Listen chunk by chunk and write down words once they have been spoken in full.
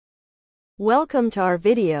Welcome to our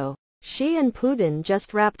video. Xi and Putin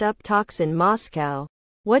just wrapped up talks in Moscow.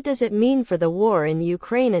 What does it mean for the war in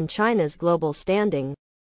Ukraine and China's global standing?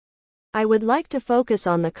 I would like to focus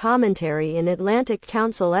on the commentary in Atlantic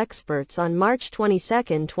Council experts on March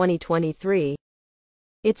 22, 2023.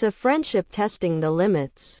 It's a friendship testing the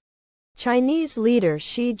limits. Chinese leader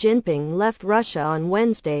Xi Jinping left Russia on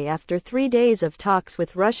Wednesday after 3 days of talks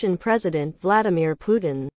with Russian President Vladimir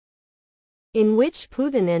Putin, in which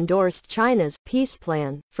Putin endorsed China's peace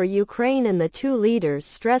plan for Ukraine, and the two leaders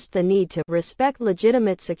stressed the need to respect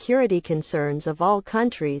legitimate security concerns of all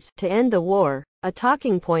countries to end the war, a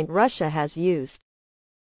talking point Russia has used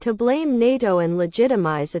to blame NATO and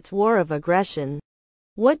legitimize its war of aggression.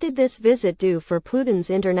 What did this visit do for Putin's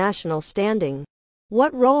international standing?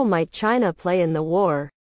 What role might China play in the war?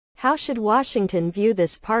 How should Washington view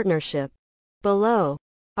this partnership? Below,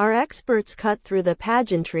 our experts cut through the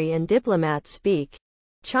pageantry and diplomat speak.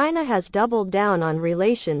 China has doubled down on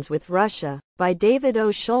relations with Russia, by David O.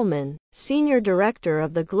 Schulman, Senior Director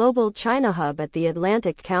of the Global China Hub at the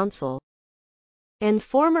Atlantic Council, and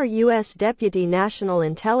former U.S. Deputy National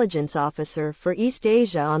Intelligence Officer for East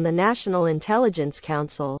Asia on the National Intelligence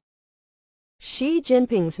Council. Xi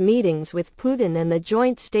Jinping's meetings with Putin and the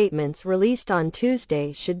joint statements released on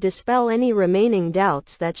Tuesday should dispel any remaining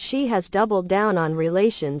doubts that Xi has doubled down on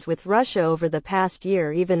relations with Russia over the past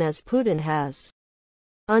year, even as Putin has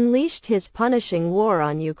unleashed his punishing war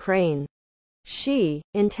on Ukraine. Xi,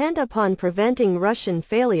 intent upon preventing Russian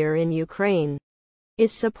failure in Ukraine,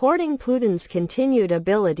 is supporting Putin's continued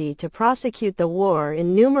ability to prosecute the war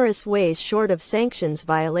in numerous ways short of sanctions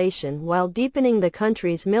violation, while deepening the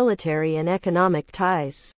country's military and economic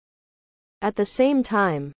ties. At the same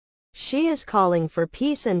time, Xi is calling for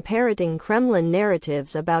peace and parroting Kremlin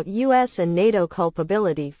narratives about US and NATO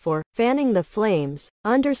culpability for fanning the flames,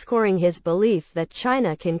 underscoring his belief that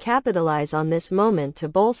China can capitalize on this moment to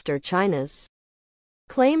bolster China's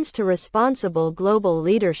claims to responsible global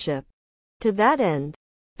leadership. To that end,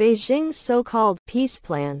 Beijing's so-called peace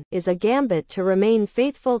plan is a gambit to remain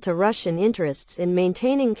faithful to Russian interests in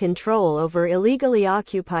maintaining control over illegally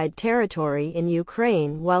occupied territory in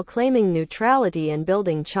Ukraine while claiming neutrality and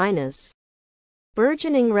building China's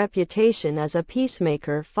burgeoning reputation as a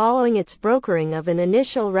peacemaker following its brokering of an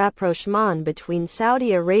initial rapprochement between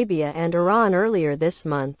Saudi Arabia and Iran earlier this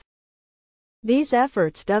month. These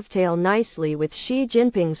efforts dovetail nicely with Xi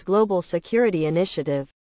Jinping's Global Security Initiative,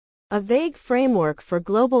 a vague framework for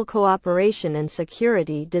global cooperation and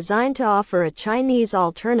security designed to offer a Chinese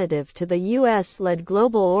alternative to the US-led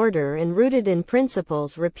global order and rooted in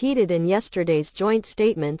principles repeated in yesterday's joint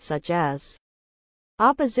statement, such as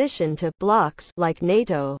opposition to blocs like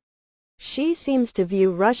NATO. Xi seems to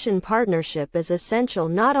view Russian partnership as essential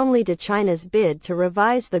not only to China's bid to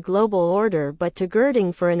revise the global order but to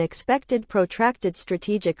girding for an expected protracted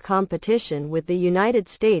strategic competition with the United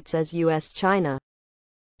States as US-China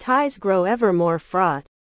ties grow ever more fraught.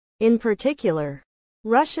 In particular,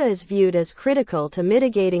 Russia is viewed as critical to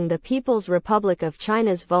mitigating the People's Republic of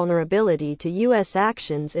China's vulnerability to U.S.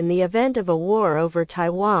 actions in the event of a war over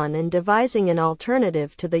Taiwan and devising an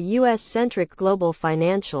alternative to the U.S.-centric global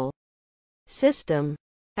financial system,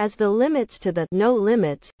 as the limits to the no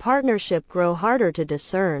limits partnership grow harder to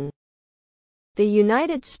discern. The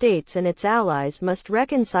United States and its allies must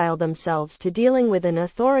reconcile themselves to dealing with an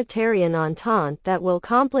authoritarian entente that will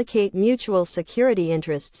complicate mutual security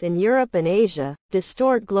interests in Europe and Asia,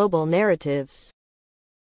 distort global narratives,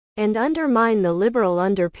 and undermine the liberal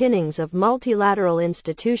underpinnings of multilateral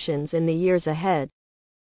institutions in the years ahead.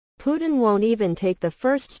 Putin won't even take the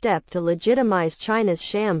first step to legitimize China's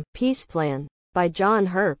sham peace plan. By John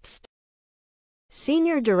Herbst,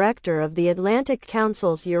 Senior Director of the Atlantic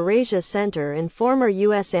Council's Eurasia Center and former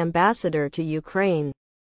U.S. Ambassador to Ukraine.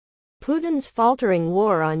 Putin's faltering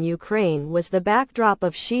war on Ukraine was the backdrop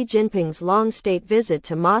of Xi Jinping's long state visit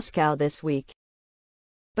to Moscow this week.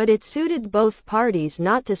 But it suited both parties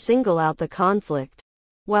not to single out the conflict,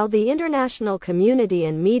 while the international community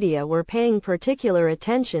and media were paying particular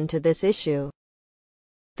attention to this issue.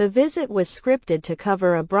 The visit was scripted to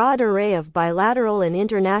cover a broad array of bilateral and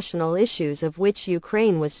international issues, of which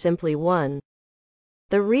Ukraine was simply one.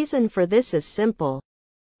 The reason for this is simple.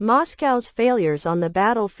 Moscow's failures on the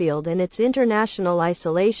battlefield and its international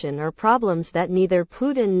isolation are problems that neither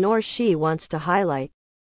Putin nor Xi wants to highlight.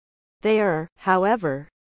 They are, however,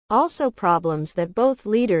 also problems that both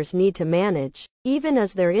leaders need to manage, even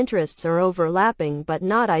as their interests are overlapping but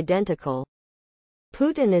not identical.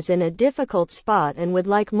 Putin is in a difficult spot and would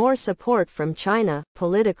like more support from China,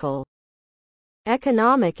 political,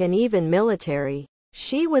 economic and even military.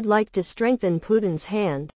 Xi would like to strengthen Putin's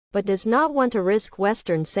hand, but does not want to risk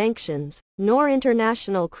Western sanctions, nor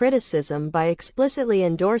international criticism by explicitly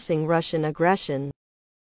endorsing Russian aggression.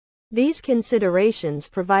 These considerations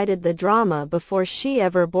provided the drama before Xi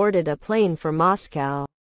ever boarded a plane for Moscow.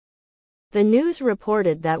 The news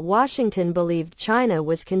reported that Washington believed China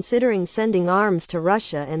was considering sending arms to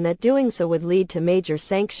Russia and that doing so would lead to major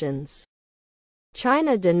sanctions.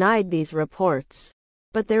 China denied these reports.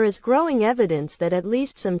 But there is growing evidence that at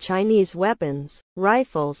least some Chinese weapons,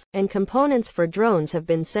 rifles, and components for drones have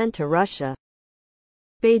been sent to Russia.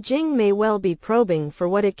 Beijing may well be probing for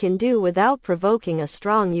what it can do without provoking a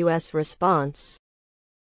strong U.S. response.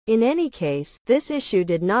 In any case, this issue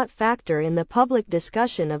did not factor in the public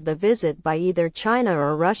discussion of the visit by either China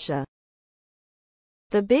or Russia.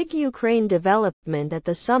 The big Ukraine development at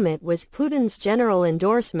the summit was Putin's general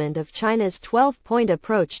endorsement of China's 12-point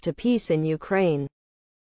approach to peace in Ukraine.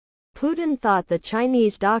 Putin thought the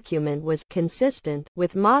Chinese document was consistent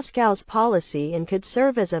with Moscow's policy and could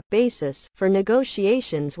serve as a basis for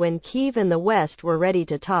negotiations when Kyiv and the West were ready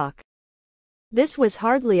to talk. This was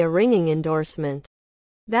hardly a ringing endorsement.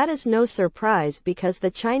 That is no surprise because the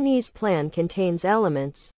Chinese plan contains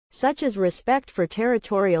elements, such as respect for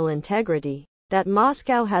territorial integrity, that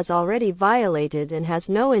Moscow has already violated and has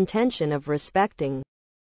no intention of respecting.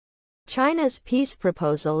 China's peace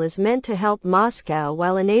proposal is meant to help Moscow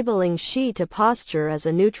while enabling Xi to posture as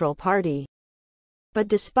a neutral party. But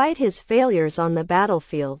despite his failures on the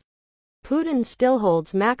battlefield, Putin still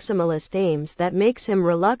holds maximalist aims that makes him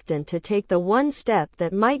reluctant to take the one step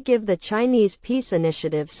that might give the Chinese peace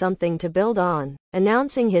initiative something to build on,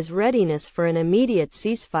 announcing his readiness for an immediate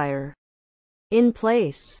ceasefire in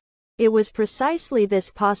place. It was precisely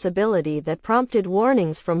this possibility that prompted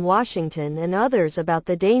warnings from Washington and others about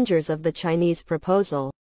the dangers of the Chinese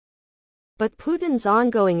proposal. But Putin's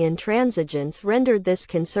ongoing intransigence rendered this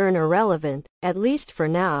concern irrelevant, at least for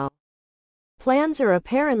now. Plans are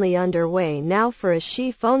apparently underway now for a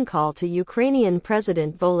Xi phone call to Ukrainian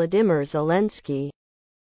President Volodymyr Zelensky.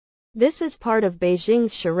 This is part of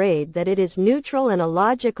Beijing's charade that it is neutral and a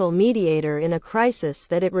logical mediator in a crisis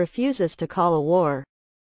that it refuses to call a war.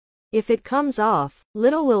 If it comes off,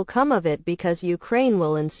 little will come of it because Ukraine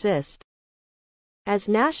will insist. As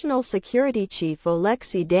National Security Chief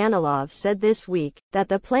Oleksiy Danilov said this week, that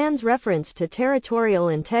the plan's reference to territorial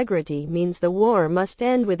integrity means the war must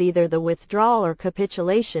end with either the withdrawal or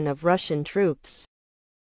capitulation of Russian troops.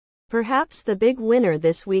 Perhaps the big winner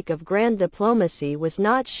this week of grand diplomacy was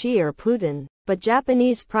not Xi or Putin, but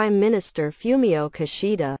Japanese Prime Minister Fumio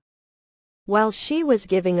Kishida. While Xi was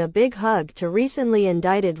giving a big hug to recently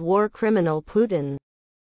indicted war criminal Putin,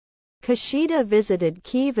 Kishida visited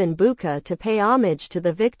Kyiv and Bucha to pay homage to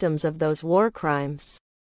the victims of those war crimes.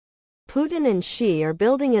 Putin and Xi are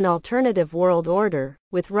building an alternative world order,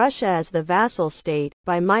 with Russia as the vassal state,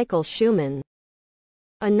 by Michael Schumann,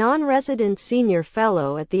 a non-resident senior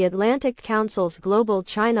fellow at the Atlantic Council's Global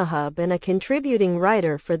China Hub and a contributing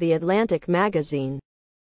writer for The Atlantic magazine.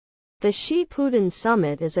 The Xi-Putin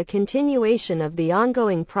summit is a continuation of the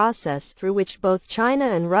ongoing process through which both China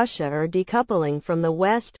and Russia are decoupling from the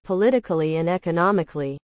West politically and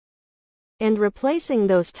economically, and replacing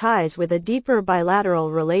those ties with a deeper bilateral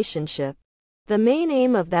relationship. The main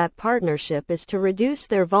aim of that partnership is to reduce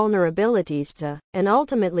their vulnerabilities to, and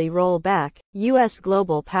ultimately roll back, U.S.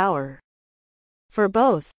 global power. For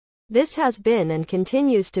both, this has been and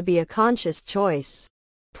continues to be a conscious choice.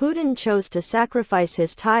 Putin chose to sacrifice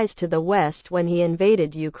his ties to the West when he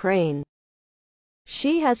invaded Ukraine.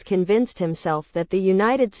 Xi has convinced himself that the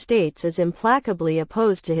United States is implacably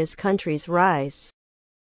opposed to his country's rise,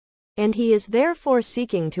 and he is therefore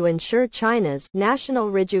seeking to ensure China's national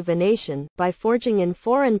rejuvenation by forging in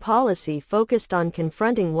foreign policy focused on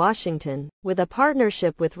confronting Washington, with a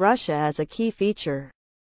partnership with Russia as a key feature.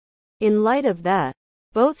 In light of that,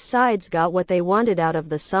 both sides got what they wanted out of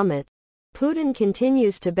the summit. Putin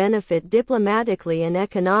continues to benefit diplomatically and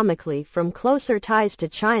economically from closer ties to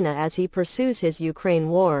China as he pursues his Ukraine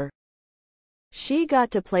war. Xi got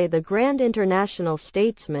to play the grand international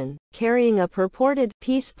statesman, carrying a purported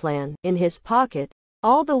peace plan in his pocket,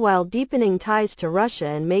 all the while deepening ties to Russia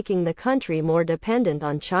and making the country more dependent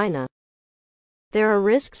on China. There are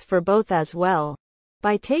risks for both as well.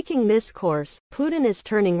 By taking this course, Putin is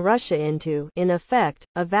turning Russia into, in effect,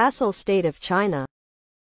 a vassal state of China.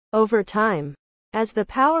 Over time, as the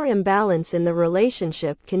power imbalance in the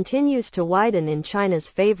relationship continues to widen in China's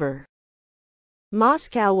favor,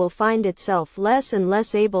 Moscow will find itself less and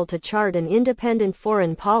less able to chart an independent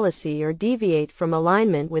foreign policy or deviate from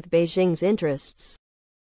alignment with Beijing's interests.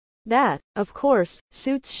 That, of course,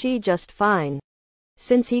 suits Xi just fine,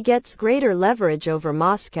 since he gets greater leverage over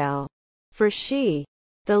Moscow. For Xi,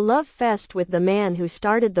 The love fest with the man who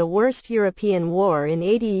started the worst European war in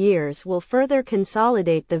 80 years will further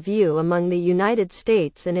consolidate the view among the United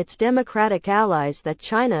States and its democratic allies that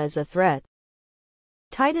China is a threat,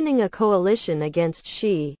 tightening a coalition against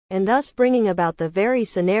Xi, and thus bringing about the very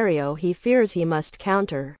scenario he fears he must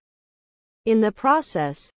counter. In the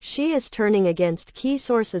process, Xi is turning against key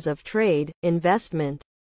sources of trade, investment,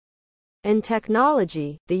 and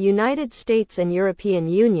technology, the United States and European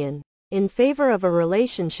Union, in favor of a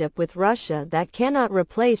relationship with Russia that cannot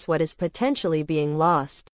replace what is potentially being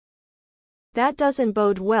lost. That doesn't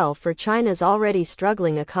bode well for China's already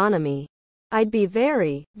struggling economy. I'd be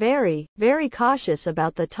very, very, very cautious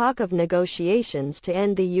about the talk of negotiations to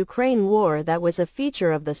end the Ukraine war that was a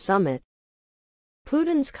feature of the summit.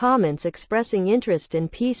 Putin's comments expressing interest in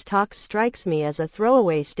peace talks strikes me as a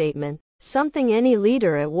throwaway statement, something any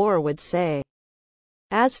leader at war would say.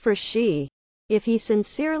 As for Xi, if he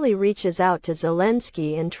sincerely reaches out to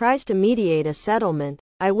Zelensky and tries to mediate a settlement,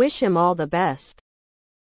 I wish him all the best.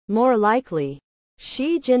 More likely,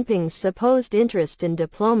 Xi Jinping's supposed interest in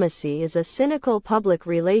diplomacy is a cynical public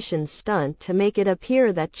relations stunt to make it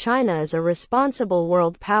appear that China is a responsible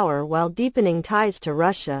world power while deepening ties to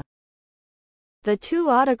Russia. The two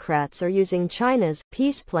autocrats are using China's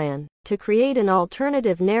peace plan to create an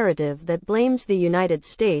alternative narrative that blames the United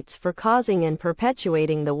States for causing and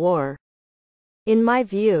perpetuating the war. In my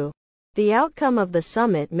view, the outcome of the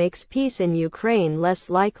summit makes peace in Ukraine less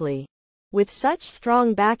likely. With such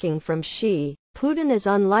strong backing from Xi, Putin is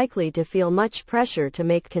unlikely to feel much pressure to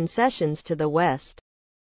make concessions to the West.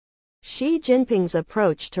 Xi Jinping's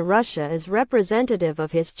approach to Russia is representative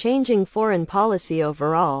of his changing foreign policy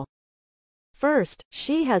overall. First,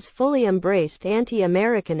 Xi has fully embraced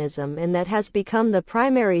anti-Americanism, and that has become the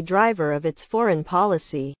primary driver of its foreign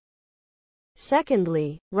policy.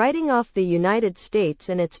 Secondly, writing off the United States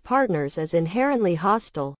and its partners as inherently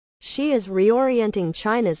hostile, Xi is reorienting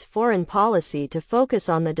China's foreign policy to focus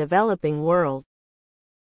on the developing world,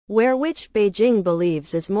 which Beijing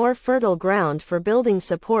believes is more fertile ground for building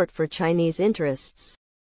support for Chinese interests.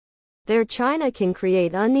 There China can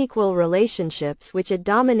create unequal relationships which it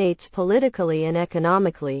dominates politically and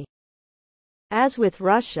economically. As with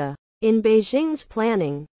Russia, in Beijing's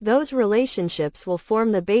planning, those relationships will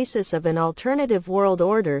form the basis of an alternative world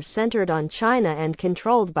order centered on China and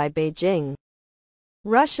controlled by Beijing.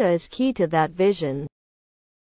 Russia is key to that vision.